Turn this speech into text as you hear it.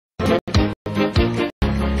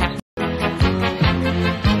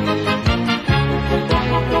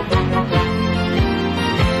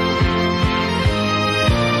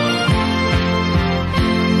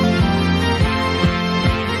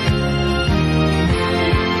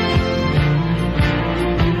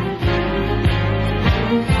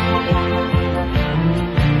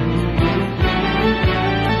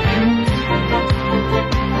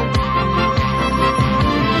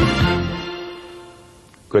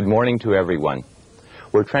Good morning to everyone.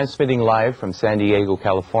 We're transmitting live from San Diego,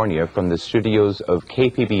 California, from the studios of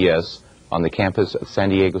KPBS on the campus of San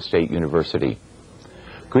Diego State University.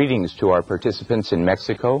 Greetings to our participants in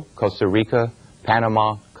Mexico, Costa Rica,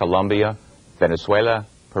 Panama, Colombia, Venezuela,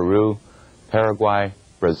 Peru, Paraguay,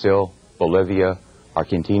 Brazil, Bolivia,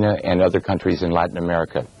 Argentina, and other countries in Latin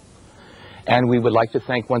America. And we would like to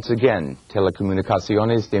thank once again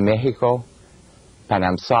Telecomunicaciones de Mexico,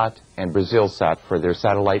 PanamSat, and BrazilSat for their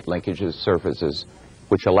satellite linkages services,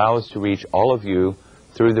 which allow us to reach all of you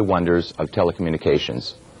through the wonders of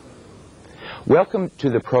telecommunications. Welcome to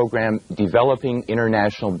the program Developing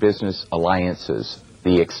International Business Alliances,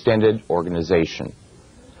 the extended organization,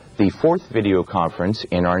 the fourth video conference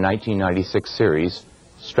in our 1996 series,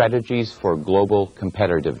 Strategies for Global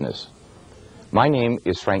Competitiveness. My name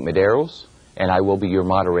is Frank Medeiros, and I will be your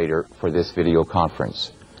moderator for this video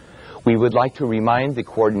conference. We would like to remind the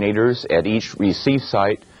coordinators at each receive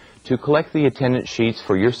site to collect the attendance sheets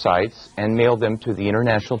for your sites and mail them to the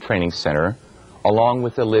International Training Center, along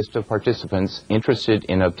with a list of participants interested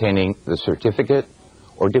in obtaining the certificate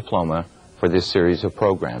or diploma for this series of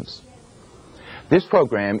programs. This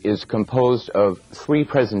program is composed of 3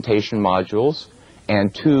 presentation modules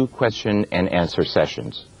and 2 question and answer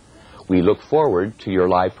sessions. We look forward to your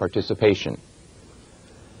live participation.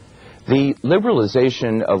 The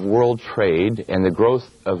liberalization of world trade and the growth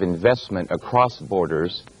of investment across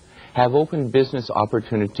borders have opened business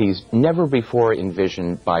opportunities never before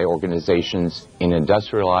envisioned by organizations in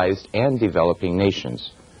industrialized and developing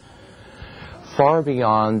nations. Far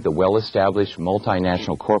beyond the well-established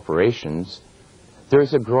multinational corporations, there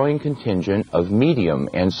is a growing contingent of medium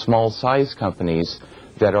and small-size companies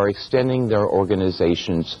that are extending their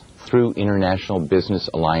organizations through international business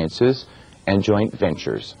alliances and joint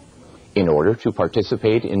ventures in order to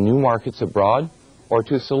participate in new markets abroad or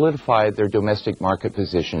to solidify their domestic market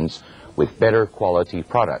positions with better quality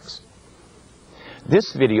products.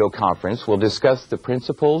 This video conference will discuss the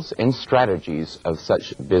principles and strategies of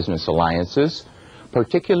such business alliances,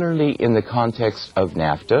 particularly in the context of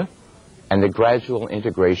NAFTA and the gradual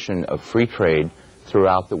integration of free trade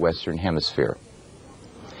throughout the Western Hemisphere.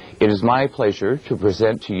 It is my pleasure to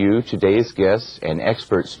present to you today's guests and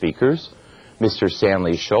expert speakers, Mr.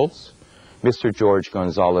 Stanley Schultz, Mr. George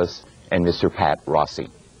Gonzalez, and Mr. Pat Rossi.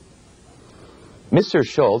 Mr.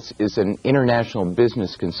 Schultz is an international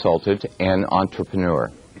business consultant and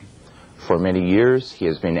entrepreneur. For many years, he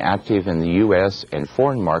has been active in the U.S. and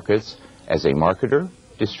foreign markets as a marketer,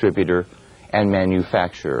 distributor, and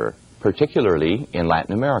manufacturer, particularly in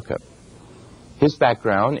Latin America. His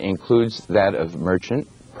background includes that of merchant,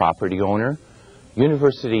 property owner,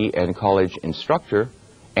 university and college instructor,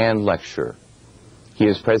 and lecturer. He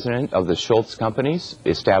is president of the Schultz Companies,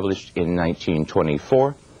 established in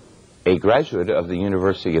 1924, a graduate of the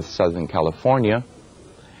University of Southern California.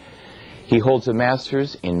 He holds a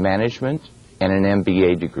master's in management and an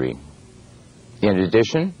MBA degree. In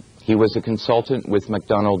addition, he was a consultant with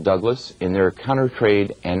McDonnell Douglas in their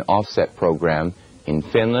countertrade and offset program in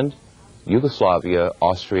Finland, Yugoslavia,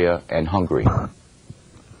 Austria, and Hungary.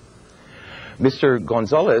 Mr.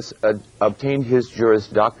 Gonzalez obtained his Juris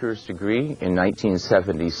Doctor's degree in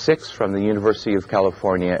 1976 from the University of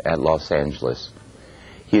California at Los Angeles.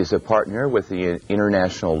 He is a partner with the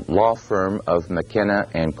international law firm of McKenna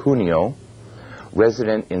and Cuneo,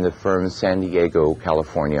 resident in the firm's San Diego,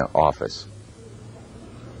 California office.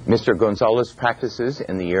 Mr. Gonzalez practices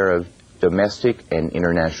in the area of domestic and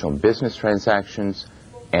international business transactions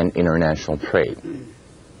and international trade.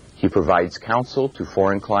 He provides counsel to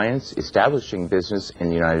foreign clients establishing business in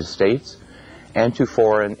the United States and to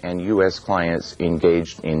foreign and U.S. clients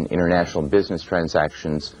engaged in international business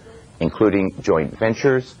transactions, including joint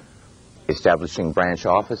ventures, establishing branch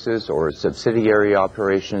offices or subsidiary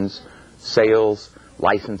operations, sales,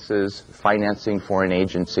 licenses, financing for an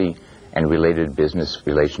agency, and related business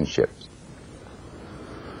relationships.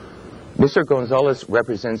 Mr. Gonzalez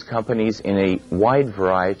represents companies in a wide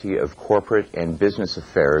variety of corporate and business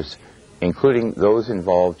affairs, including those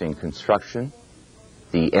involved in construction,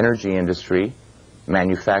 the energy industry,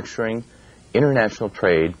 manufacturing, international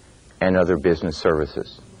trade, and other business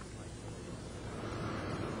services.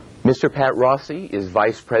 Mr. Pat Rossi is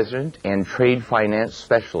Vice President and Trade Finance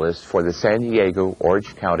Specialist for the San Diego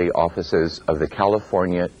Orange County offices of the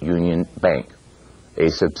California Union Bank, a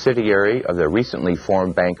subsidiary of the recently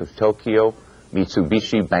formed Bank of Tokyo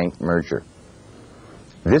Mitsubishi Bank merger.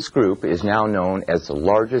 This group is now known as the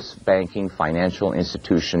largest banking financial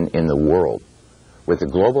institution in the world, with a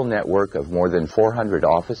global network of more than 400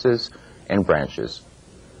 offices and branches.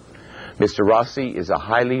 Mr. Rossi is a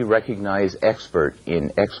highly recognized expert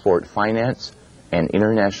in export finance and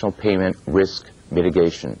international payment risk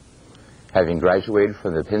mitigation, having graduated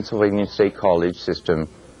from the Pennsylvania State College system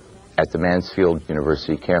at the Mansfield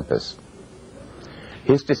University campus.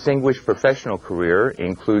 His distinguished professional career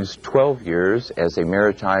includes 12 years as a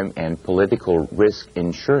maritime and political risk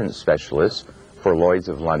insurance specialist for Lloyd's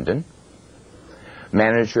of London,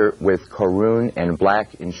 manager with Caroon and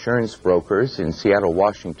Black Insurance Brokers in Seattle,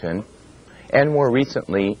 Washington, and more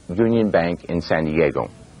recently, Union Bank in San Diego.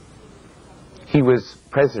 He was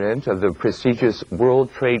president of the prestigious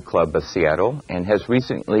World Trade Club of Seattle and has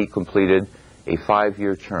recently completed a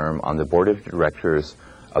 5-year term on the board of directors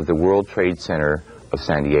of the World Trade Center of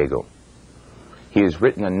San Diego. He has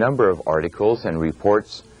written a number of articles and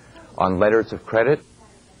reports on letters of credit,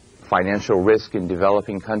 financial risk in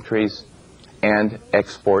developing countries, and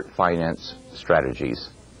export finance strategies.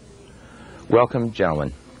 Welcome,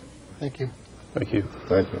 gentlemen. Thank you. Thank you.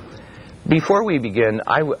 Thank you. Before we begin,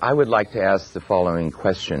 I would like to ask the following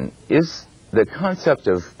question. Is the concept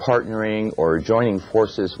of partnering or joining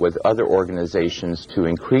forces with other organizations to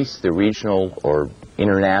increase the regional or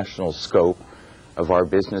international scope of our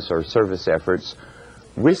business or service efforts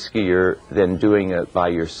riskier than doing it by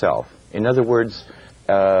yourself? In other words,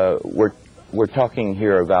 we're talking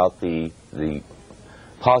here about the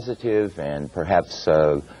positive and perhaps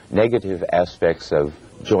negative aspects of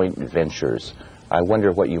joint ventures. I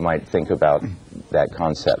wonder what you might think about that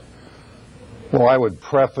concept. Well, I would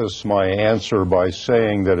preface my answer by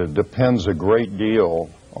saying that it depends a great deal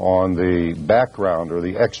on the background or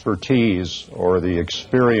the expertise or the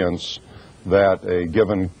experience that a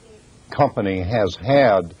given company has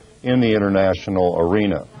had in the international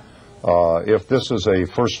arena. If this is a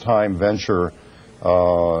first-time venture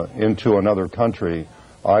into another country,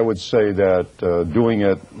 I would say that doing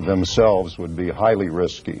it themselves would be highly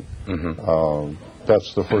risky. Mm-hmm.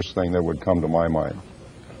 That's the first thing that would come to my mind.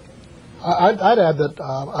 I'd add that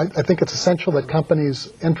I think it's essential that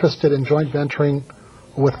companies interested in joint venturing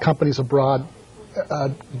with companies abroad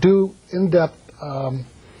do in-depth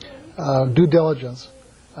due diligence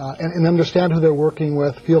and understand who they're working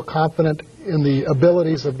with, feel confident in the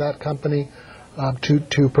abilities of that company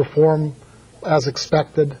to perform as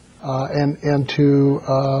expected and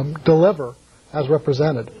to deliver as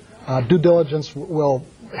represented. Due diligence will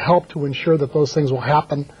help to ensure that those things will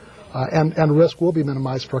happen and risk will be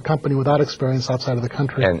minimized for a company without experience outside of the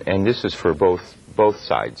country. And this is for both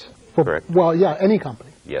sides, correct? Well, yeah, any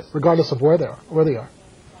company. Yes. Regardless of where they are.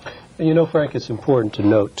 And you know, Frank, it's important to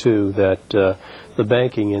note, too, that the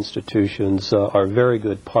banking institutions are very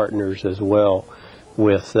good partners as well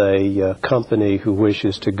with a company who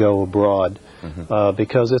wishes to go abroad, mm-hmm.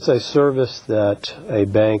 Because it's a service that a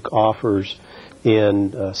bank offers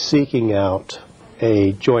in seeking out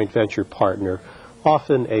a joint venture partner.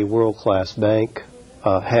 Often a world-class bank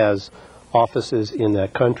has offices in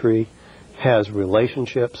that country, has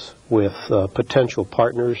relationships with potential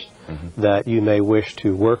partners mm-hmm. that you may wish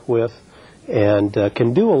to work with, and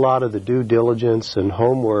can do a lot of the due diligence and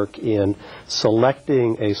homework in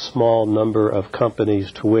selecting a small number of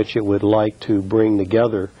companies to which it would like to bring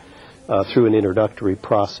together through an introductory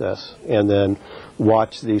process, and then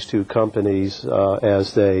watch these two companies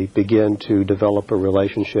as they begin to develop a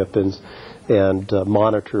relationship and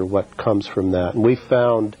monitor what comes from that. And we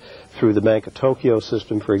found through the Bank of Tokyo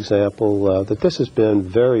system, for example, that this has been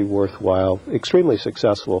very worthwhile, extremely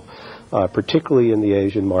successful, particularly in the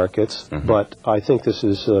Asian markets, mm-hmm. but I think this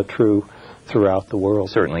is true throughout the world.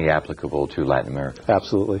 Certainly applicable to Latin America.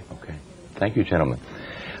 Absolutely. Okay. Thank you, gentlemen.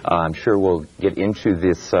 I'm sure we'll get into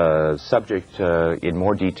this subject in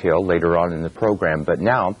more detail later on in the program, but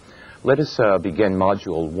now let us begin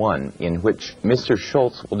Module 1, in which Mr.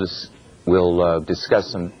 Schultz will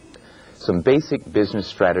discuss some basic business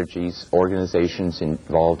strategies organizations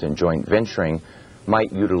involved in joint venturing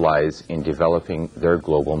might utilize in developing their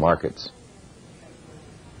global markets.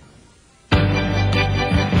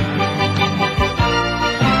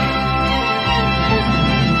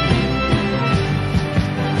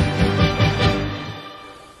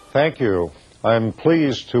 Thank you. I'm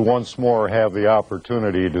pleased to once more have the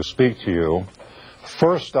opportunity to speak to you.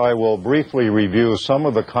 First, I will briefly review some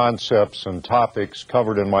of the concepts and topics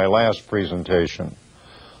covered in my last presentation.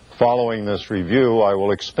 Following this review, I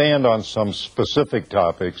will expand on some specific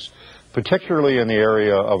topics, particularly in the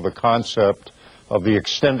area of the concept of the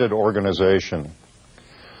extended organization.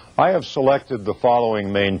 I have selected the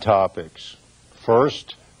following main topics.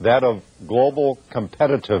 First, that of global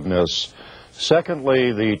competitiveness.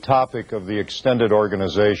 Secondly, the topic of the extended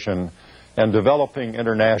organization and developing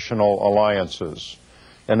international alliances.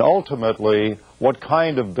 And ultimately, what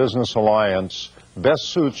kind of business alliance best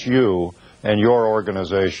suits you and your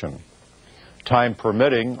organization. Time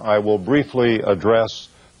permitting, I will briefly address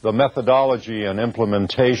the methodology and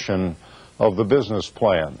implementation of the business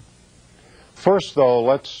plan. First, though,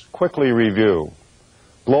 let's quickly review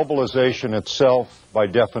globalization itself by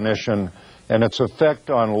definition and its effect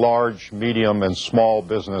on large, medium, and small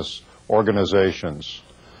business organizations.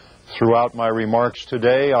 Throughout my remarks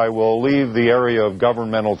today, I will leave the area of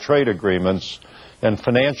governmental trade agreements and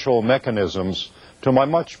financial mechanisms to my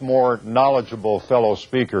much more knowledgeable fellow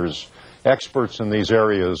speakers, experts in these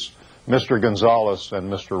areas, Mr. Gonzalez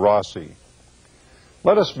and Mr. Rossi.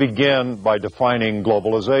 Let us begin by defining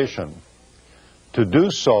globalization. To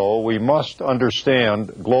do so, we must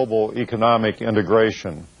understand global economic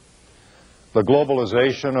integration. The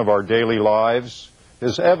globalization of our daily lives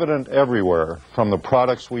is evident everywhere, from the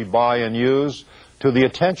products we buy and use to the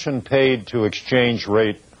attention paid to exchange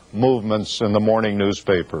rate movements in the morning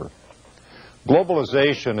newspaper.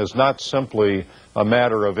 Globalization is not simply a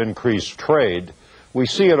matter of increased trade. We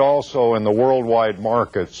see it also in the worldwide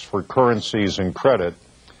markets for currencies and credit,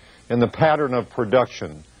 in the pattern of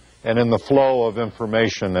production, and in the flow of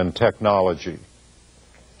information and technology.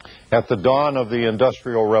 At the dawn of the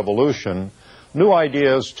Industrial Revolution, new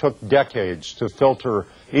ideas took decades to filter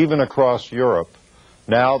even across Europe.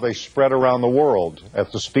 Now they spread around the world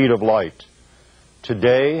at the speed of light.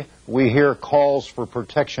 Today, we hear calls for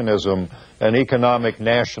protectionism and economic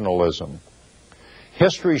nationalism.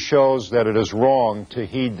 History shows that it is wrong to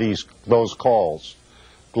heed those calls.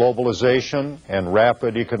 Globalization and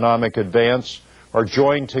rapid economic advance are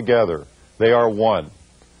joined together. They are one.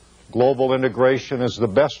 Global integration is the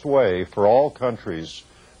best way for all countries,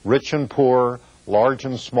 rich and poor, large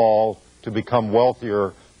and small, to become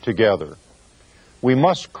wealthier together. We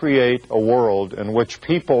must create a world in which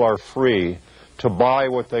people are free to buy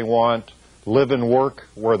what they want, live and work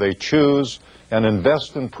where they choose, and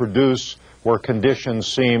invest and produce where conditions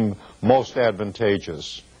seem most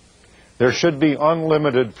advantageous. There should be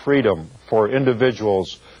unlimited freedom for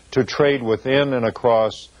individuals to trade within and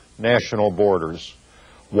across national borders,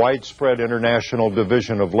 widespread international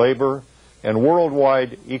division of labor, and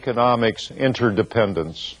worldwide economics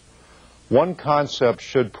interdependence. One concept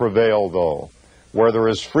should prevail, though. Where there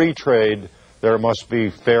is free trade, there must be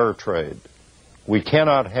fair trade. We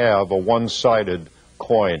cannot have a one-sided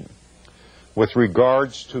coin. With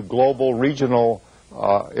regards to global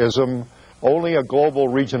regionalism, only a global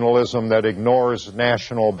regionalism that ignores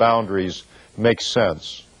national boundaries makes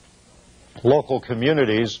sense. Local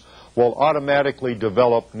communities will automatically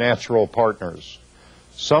develop natural partners,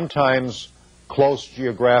 sometimes close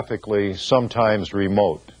geographically, sometimes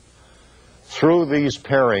remote. Through these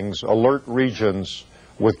pairings, alert regions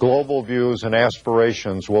with global views and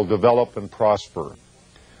aspirations will develop and prosper,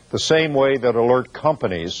 the same way that alert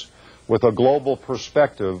companies with a global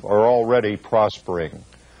perspective are already prospering.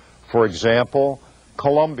 For example,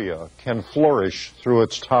 Colombia can flourish through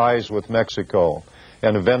its ties with Mexico,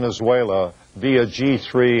 and Venezuela via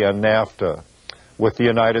G3 and NAFTA with the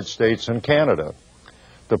United States and Canada.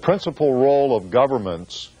 The principal role of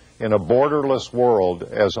governments in a borderless world,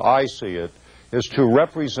 as I see it, is to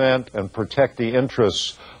represent and protect the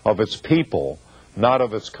interests of its people, not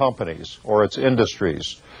of its companies or its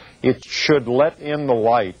industries. It should let in the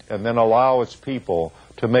light and then allow its people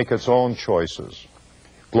to make its own choices.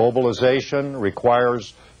 Globalization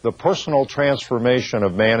requires the personal transformation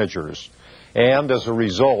of managers and, as a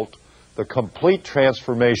result, the complete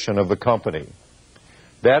transformation of the company.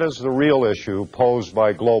 That is the real issue posed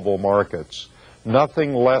by global markets.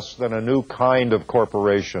 Nothing less than a new kind of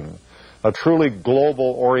corporation. A truly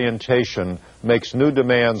global orientation makes new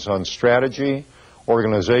demands on strategy,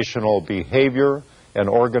 organizational behavior, and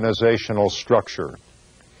organizational structure.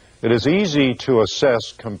 It is easy to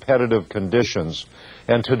assess competitive conditions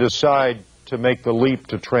and to decide to make the leap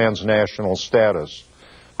to transnational status.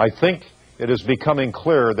 I think it is becoming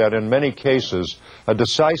clear that in many cases, a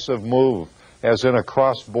decisive move, as in a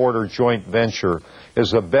cross-border joint venture, is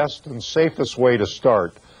the best and safest way to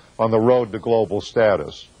start on the road to global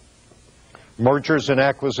status. Mergers and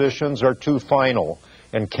acquisitions are too final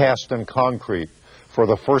and cast in concrete for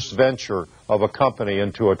the first venture of a company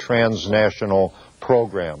into a transnational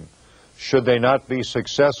program. Should they not be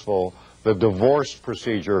successful, the divorce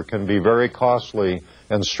procedure can be very costly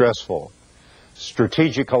and stressful.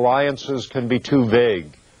 Strategic alliances can be too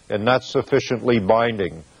vague and not sufficiently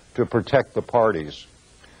binding to protect the parties.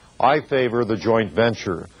 I favor the joint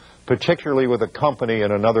venture, particularly with a company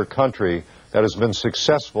in another country that has been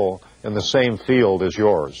successful in the same field as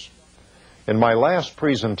yours. In my last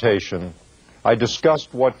presentation, I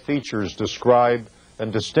discussed what features describe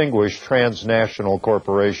and distinguish transnational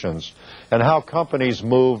corporations and how companies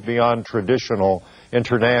move beyond traditional,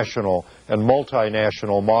 international, and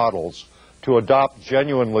multinational models to adopt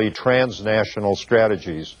genuinely transnational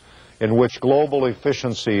strategies in which global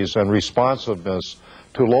efficiencies and responsiveness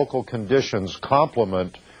to local conditions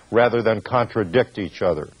complement rather than contradict each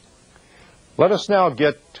other. Let us now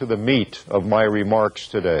get to the meat of my remarks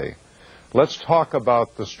today. Let's talk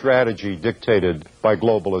about the strategy dictated by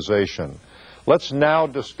globalization. Let's now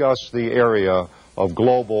discuss the area of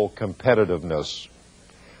global competitiveness.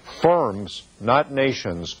 Firms, not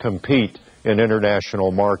nations, compete in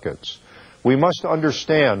international markets. We must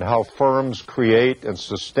understand how firms create and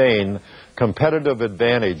sustain competitive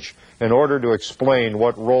advantage in order to explain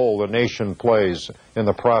what role the nation plays in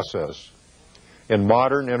the process. In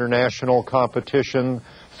modern international competition,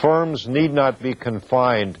 firms need not be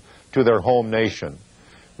confined to their home nation.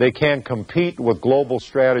 They can compete with global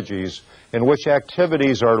strategies in which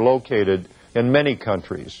activities are located in many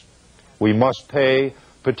countries. We must pay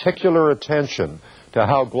particular attention to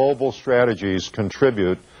how global strategies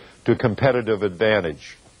contribute to competitive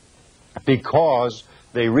advantage because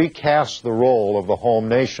they recast the role of the home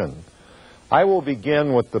nation. I will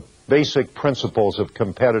begin with the basic principles of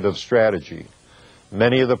competitive strategy.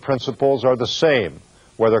 Many of the principles are the same,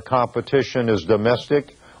 whether competition is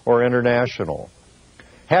domestic or international.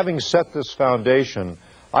 Having set this foundation,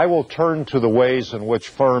 I will turn to the ways in which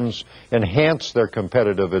firms enhance their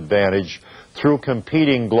competitive advantage through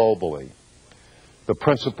competing globally. The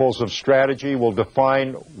principles of strategy will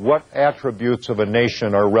define what attributes of a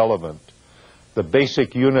nation are relevant. The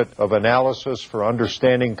basic unit of analysis for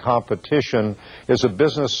understanding competition is a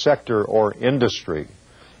business sector or industry.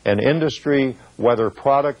 An industry, whether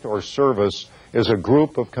product or service, is a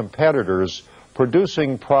group of competitors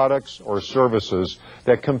producing products or services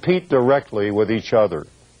that compete directly with each other.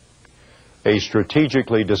 A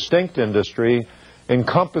strategically distinct industry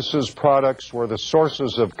encompasses products where the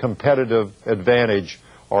sources of competitive advantage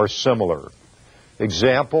are similar.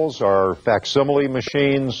 Examples are facsimile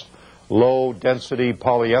machines, low-density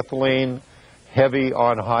polyethylene, heavy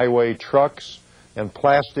on-highway trucks, and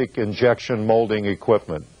plastic injection molding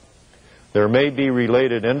equipment. There may be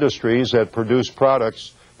related industries that produce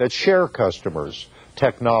products that share customers,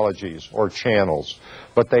 technologies, or channels,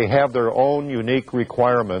 but they have their own unique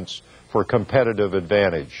requirements for competitive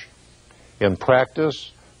advantage. In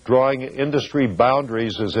practice, drawing industry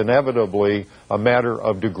boundaries is inevitably a matter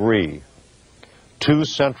of degree. Two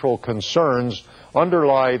central concerns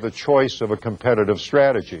underlie the choice of a competitive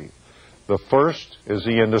strategy. The first is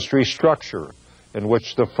the industry structure in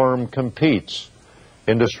which the firm competes.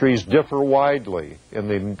 Industries differ widely in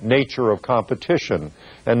the nature of competition,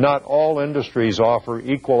 and not all industries offer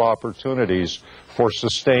equal opportunities for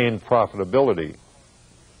sustained profitability.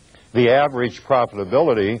 The average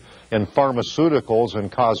profitability in pharmaceuticals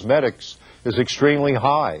and cosmetics is extremely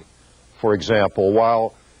high, for example,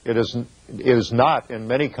 while it is not in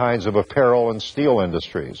many kinds of apparel and steel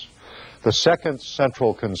industries. The second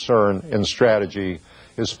central concern in strategy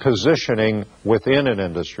is positioning within an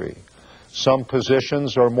industry. Some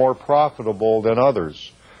positions are more profitable than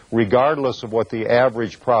others, regardless of what the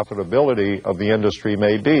average profitability of the industry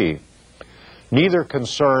may be. Neither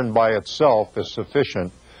concern by itself is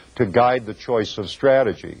sufficient to guide the choice of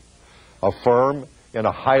strategy. A firm in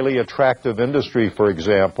a highly attractive industry, for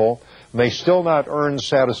example, may still not earn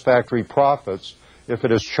satisfactory profits if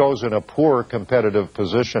it has chosen a poor competitive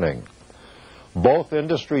positioning. Both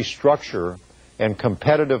industry structure and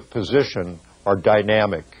competitive position are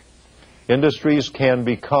dynamic. Industries can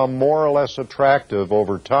become more or less attractive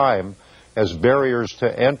over time as barriers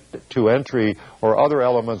to entry or other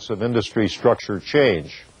elements of industry structure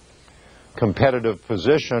change. Competitive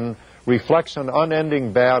position reflects an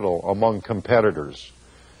unending battle among competitors.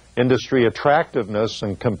 Industry attractiveness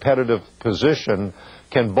and competitive position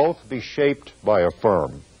can both be shaped by a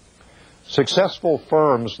firm. Successful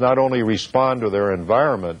firms not only respond to their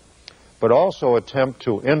environment, but also attempt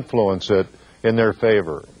to influence it in their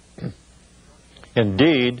favor.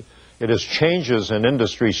 Indeed, it is changes in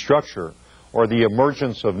industry structure or the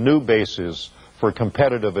emergence of new bases for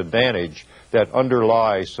competitive advantage that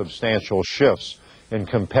underlie substantial shifts in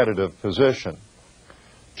competitive position.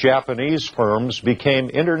 Japanese firms became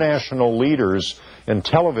international leaders in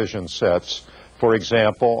television sets, for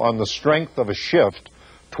example, on the strength of a shift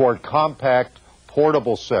toward compact,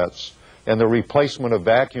 portable sets and the replacement of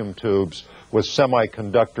vacuum tubes with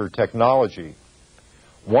semiconductor technology.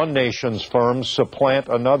 One nation's firms supplant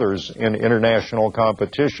another's in international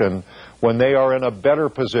competition when they are in a better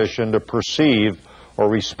position to perceive or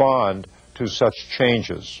respond to such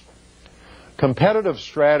changes. Competitive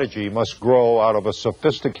strategy must grow out of a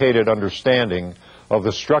sophisticated understanding of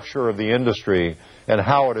the structure of the industry and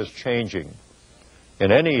how it is changing.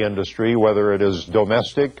 In any industry, whether it is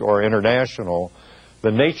domestic or international,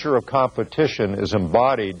 the nature of competition is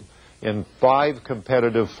embodied in 5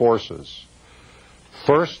 competitive forces.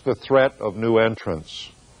 First, the threat of new entrants.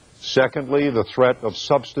 Secondly, the threat of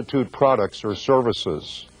substitute products or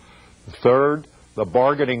services. Third, the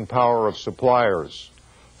bargaining power of suppliers.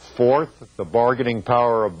 Fourth, the bargaining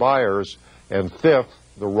power of buyers. And fifth,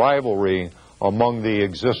 the rivalry among the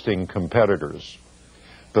existing competitors.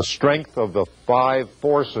 The strength of the 5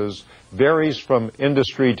 forces varies from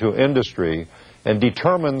industry to industry and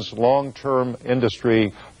determines long-term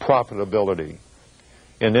industry profitability.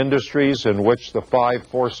 In industries in which the 5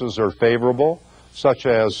 forces are favorable, such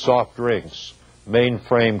as soft drinks,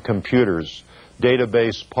 mainframe computers,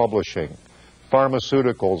 database publishing,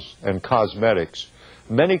 pharmaceuticals, and cosmetics,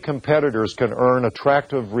 many competitors can earn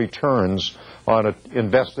attractive returns on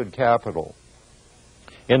invested capital.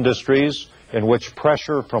 Industries in which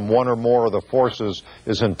pressure from one or more of the forces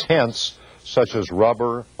is intense, such as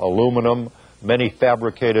rubber, aluminum, many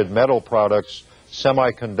fabricated metal products,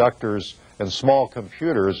 semiconductors, and small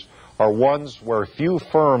computers, are ones where few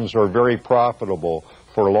firms are very profitable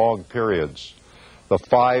for long periods. The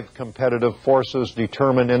 5 competitive forces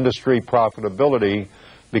determine industry profitability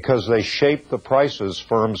because they shape the prices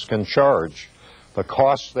firms can charge, the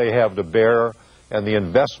costs they have to bear, and the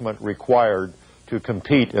investment required to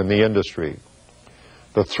compete in the industry.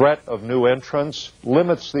 The threat of new entrants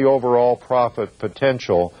limits the overall profit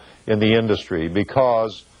potential in the industry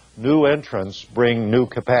because new entrants bring new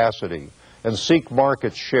capacity and seek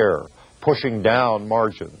market share, pushing down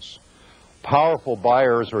margins. Powerful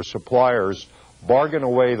buyers or suppliers bargain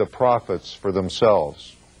away the profits for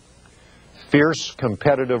themselves. Fierce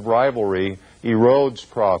competitive rivalry erodes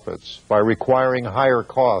profits by requiring higher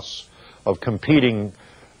costs of competing,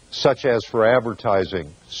 such as for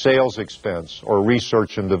advertising, sales expense, or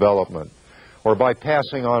research and development, or by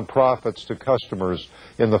passing on profits to customers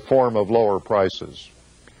in the form of lower prices.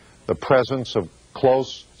 The presence of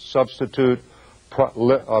close substitute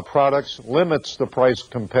products limits the price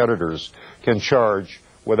competitors can charge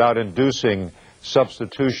without inducing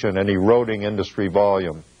substitution and eroding industry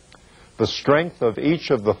volume. The strength of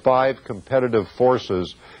each of the 5 competitive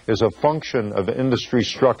forces is a function of industry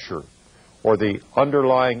structure, or the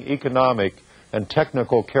underlying economic and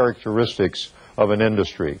technical characteristics of an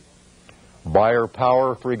industry. Buyer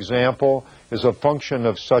power, for example, is a function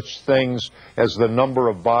of such things as the number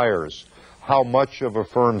of buyers, how much of a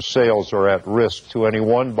firm's sales are at risk to any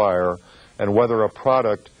one buyer, and whether a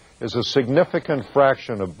product is a significant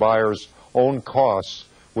fraction of buyers' own costs,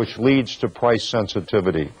 which leads to price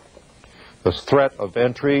sensitivity. The threat of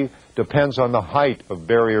entry depends on the height of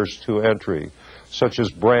barriers to entry, such as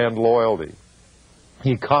brand loyalty,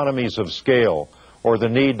 economies of scale, or the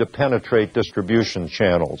need to penetrate distribution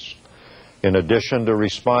channels. In addition to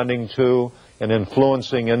responding to and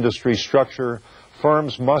influencing industry structure,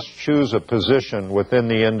 firms must choose a position within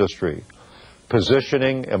the industry.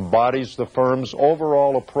 Positioning embodies the firm's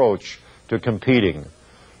overall approach to competing.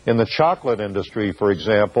 In the chocolate industry, for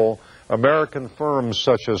example, American firms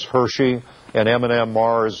such as Hershey and M&M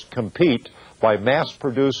Mars compete by mass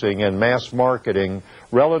producing and mass marketing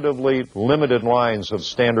relatively limited lines of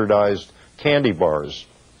standardized candy bars.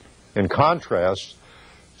 In contrast,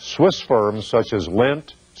 Swiss firms such as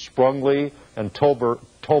Lindt, Sprungli, and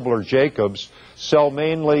Tobler-Jacobs sell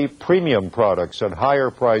mainly premium products at higher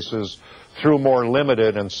prices through more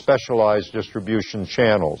limited and specialized distribution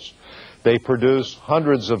channels. They produce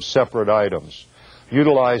hundreds of separate items,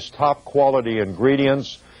 utilize top quality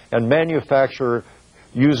ingredients, and manufacture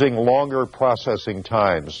using longer processing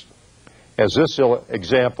times. As this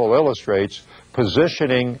example illustrates,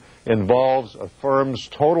 positioning involves a firm's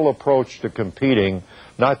total approach to competing,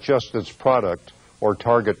 not just its product or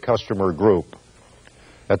target customer group.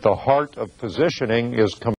 At the heart of positioning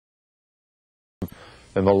is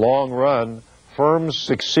in the long run, firms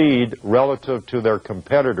succeed relative to their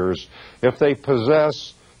competitors if they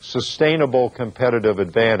possess sustainable competitive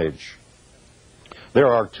advantage. There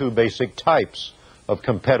are 2 basic types of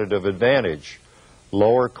competitive advantage: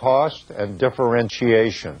 lower cost and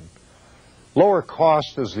differentiation. Lower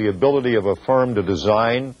cost is the ability of a firm to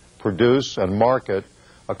design, produce, and market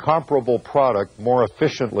a comparable product more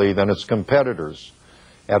efficiently than its competitors,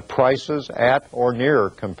 at prices at or near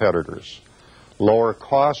competitors. Lower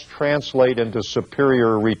costs translate into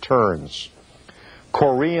superior returns.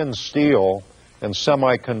 Korean steel and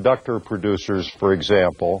semiconductor producers, for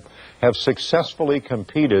example, have successfully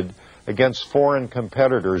competed against foreign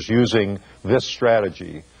competitors using this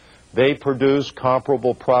strategy. They produce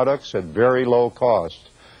comparable products at very low cost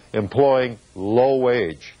employing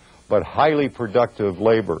low-wage but highly productive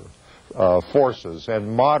labor forces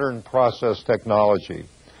and modern process technology,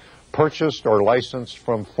 purchased or licensed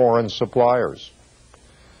from foreign suppliers.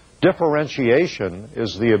 Differentiation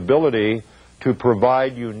is the ability to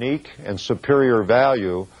provide unique and superior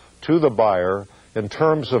value to the buyer in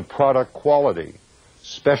terms of product quality,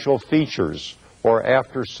 special features, or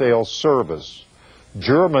after-sales service.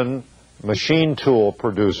 German machine tool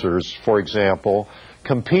producers, for example,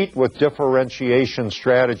 compete with differentiation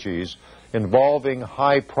strategies involving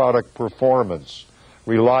high product performance,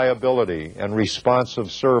 reliability, and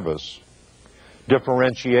responsive service.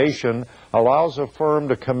 Differentiation allows a firm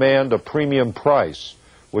to command a premium price,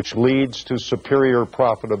 which leads to superior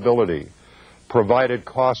profitability, provided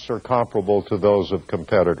costs are comparable to those of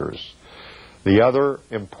competitors. The other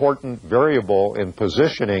important variable in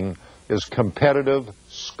positioning is competitive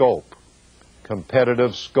scope.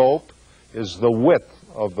 Competitive scope is the width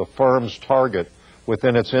of the firm's target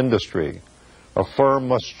within its industry. A firm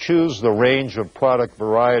must choose the range of product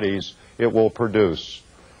varieties it will produce,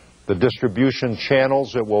 the distribution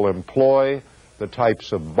channels it will employ, the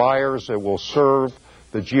types of buyers it will serve,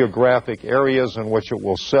 the geographic areas in which it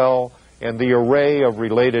will sell, and the array of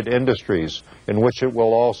related industries in which it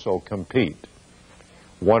will also compete.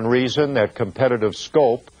 One reason that competitive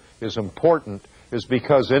scope is important is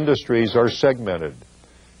because industries are segmented.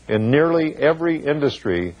 In nearly every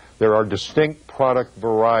industry, there are distinct product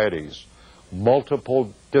varieties,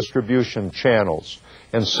 multiple distribution channels,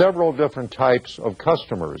 and several different types of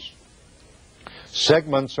customers.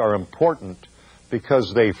 Segments are important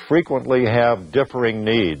because they frequently have differing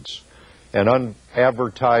needs. An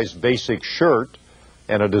unadvertised basic shirt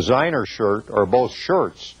and a designer shirt are both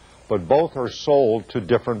shirts, but both are sold to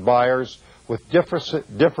different buyers with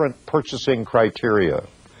different purchasing criteria.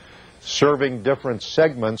 Serving different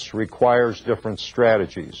segments requires different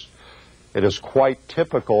strategies. It is quite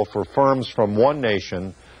typical for firms from one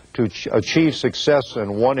nation to achieve success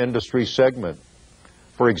in one industry segment.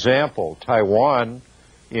 For example, Taiwan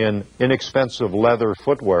in inexpensive leather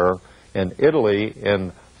footwear and Italy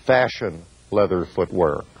in fashion leather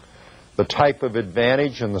footwear. The type of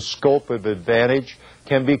advantage and the scope of advantage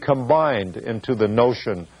can be combined into the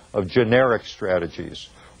notion of generic strategies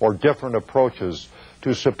or different approaches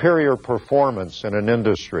to superior performance in an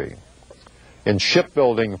industry. In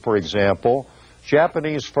shipbuilding, for example,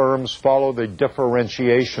 Japanese firms follow the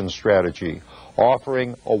differentiation strategy,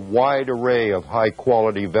 offering a wide array of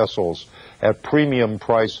high-quality vessels at premium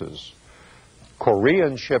prices.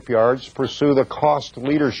 Korean shipyards pursue the cost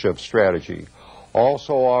leadership strategy,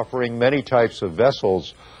 also offering many types of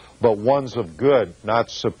vessels, but ones of good, not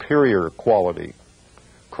superior quality.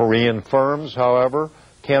 Korean firms, however,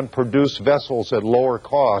 can produce vessels at lower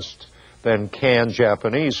cost than can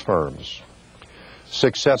Japanese firms.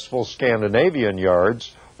 Successful Scandinavian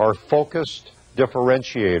yards are focused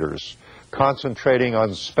differentiators, concentrating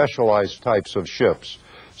on specialized types of ships,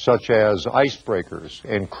 such as icebreakers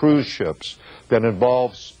and cruise ships that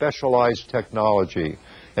involve specialized technology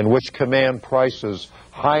and which command prices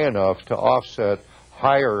high enough to offset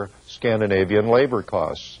higher Scandinavian labor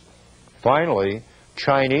costs. Finally,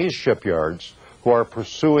 Chinese shipyards, who are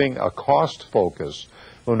pursuing a cost focus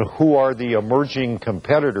and who are the emerging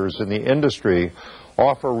competitors in the industry,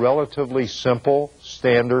 offer relatively simple,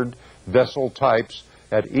 standard vessel types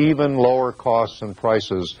at even lower costs and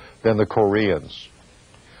prices than the Koreans.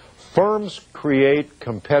 Firms create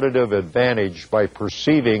competitive advantage by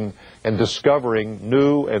perceiving and discovering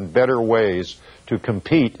new and better ways to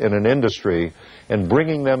compete in an industry and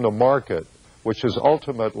bringing them to market, which is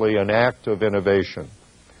ultimately an act of innovation.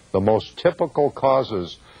 The most typical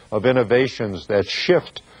causes of innovations that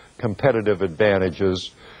shift competitive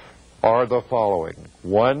advantages are the following.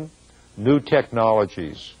 1, new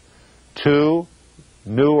technologies. 2,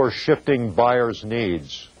 new or shifting buyers'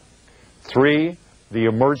 needs. 3, the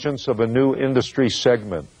emergence of a new industry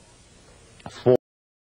segment. 4,